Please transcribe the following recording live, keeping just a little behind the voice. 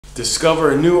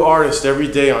Discover a new artist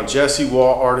every day on Jesse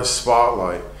Waugh Artist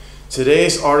Spotlight.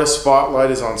 Today's Artist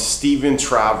Spotlight is on Stephen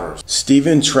Travers.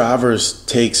 Stephen Travers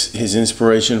takes his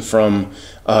inspiration from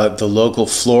the local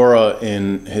flora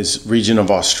in his region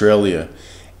of Australia,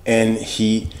 and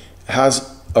he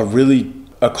has a really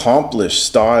accomplished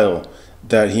style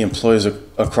that he employs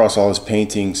across all his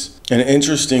paintings. And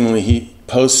interestingly, he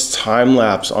posts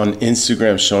time-lapse on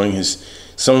Instagram showing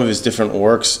some of his different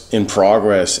works in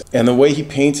progress. And the way he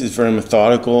paints is very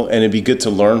methodical, and it'd be good to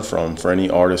learn from for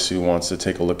any artist who wants to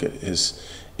take a look at his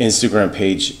Instagram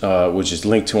page, which is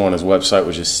linked to on his website,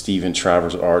 which is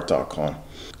stephentraversart.com.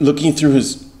 Looking through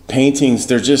his paintings,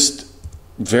 they're just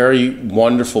very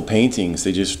wonderful paintings.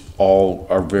 They just all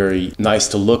are very nice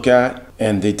to look at,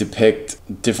 and they depict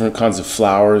different kinds of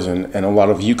flowers and a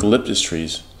lot of eucalyptus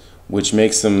trees, which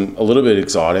makes them a little bit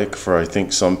exotic for, I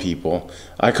think, some people.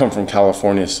 I come from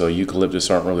California, so eucalyptus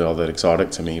aren't really all that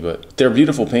exotic to me, but they're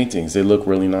beautiful paintings. They look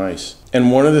really nice.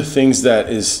 And one of the things that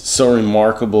is so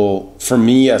remarkable for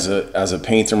me as a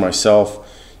painter myself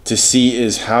to see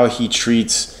is how he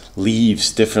treats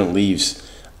leaves, different leaves.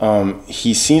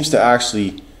 He seems to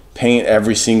actually paint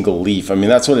every single leaf. I mean,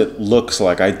 that's what it looks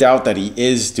like. I doubt that he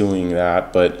is doing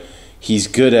that, but he's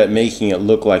good at making it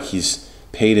look like he's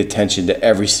paid attention to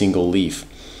every single leaf.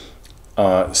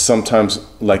 Sometimes,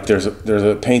 like there's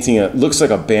a painting that looks like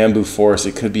a bamboo forest.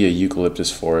 It could be a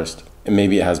eucalyptus forest, and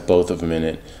maybe it has both of them in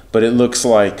it. But it looks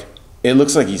like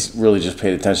he's really just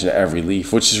paid attention to every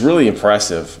leaf, which is really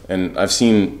impressive. And I've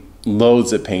seen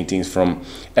loads of paintings from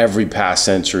every past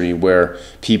century where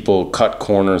people cut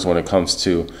corners when it comes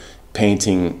to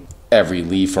painting every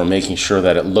leaf or making sure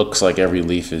that it looks like every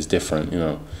leaf is different, you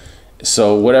know.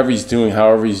 So whatever he's doing,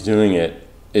 however he's doing it,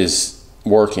 is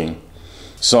working.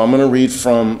 So I'm going to read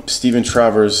from Stephen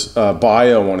Travers'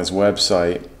 bio on his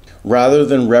website. Rather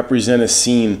than represent a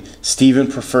scene, Stephen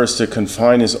prefers to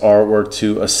confine his artwork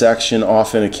to a section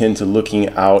often akin to looking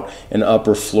out an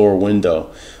upper floor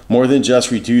window. More than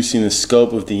just reducing the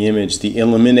scope of the image, the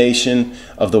elimination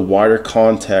of the wider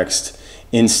context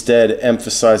instead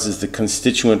emphasizes the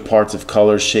constituent parts of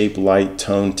color, shape, light,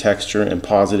 tone, texture, and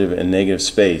positive and negative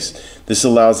space. This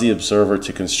allows the observer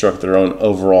to construct their own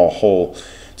overall whole,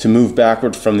 to move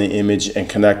backward from the image and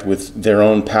connect with their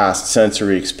own past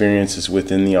sensory experiences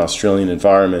within the Australian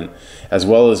environment, as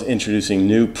well as introducing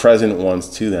new present ones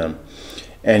to them.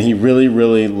 And he really,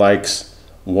 really likes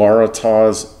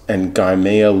waratahs and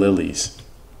Gaimea lilies,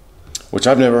 which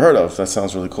I've never heard of. That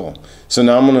sounds really cool. So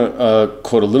now I'm going to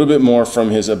quote a little bit more from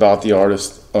his About the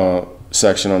Artist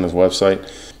section on his website.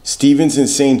 Stephen's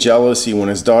insane jealousy when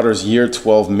his daughter's year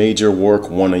 12 major work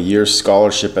won a year's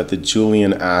scholarship at the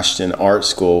Julian Ashton Art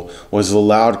School was a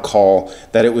loud call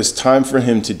that it was time for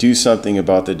him to do something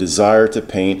about the desire to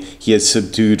paint he had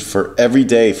subdued for every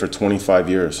day for 25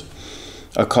 years.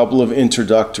 A couple of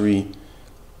introductory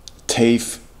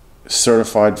TAFE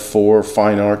certified for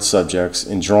fine arts subjects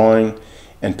in drawing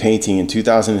and painting in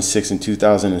 2006 and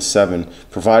 2007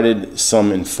 provided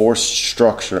some enforced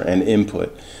structure and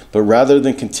input, but rather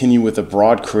than continue with a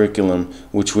broad curriculum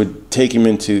which would take him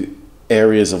into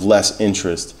areas of less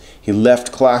interest, he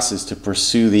left classes to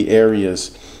pursue the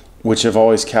areas which have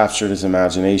always captured his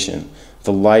imagination: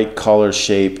 the light, color,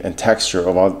 shape, and texture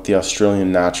of the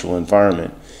Australian natural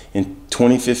environment. In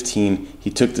 2015,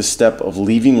 he took the step of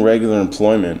leaving regular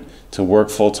employment to work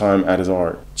full-time at his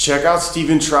art. Check out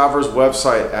Stephen Travers'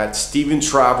 website at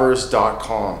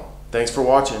stephentraversart.com. Thanks for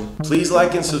watching. Please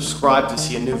like and subscribe to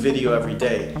see a new video every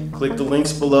day. Click the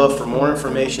links below for more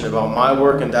information about my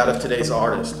work and that of today's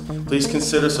artist. Please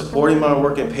consider supporting my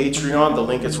work at Patreon. The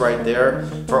link is right there.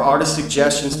 For artist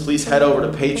suggestions, please head over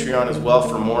to Patreon as well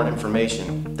for more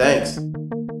information. Thanks.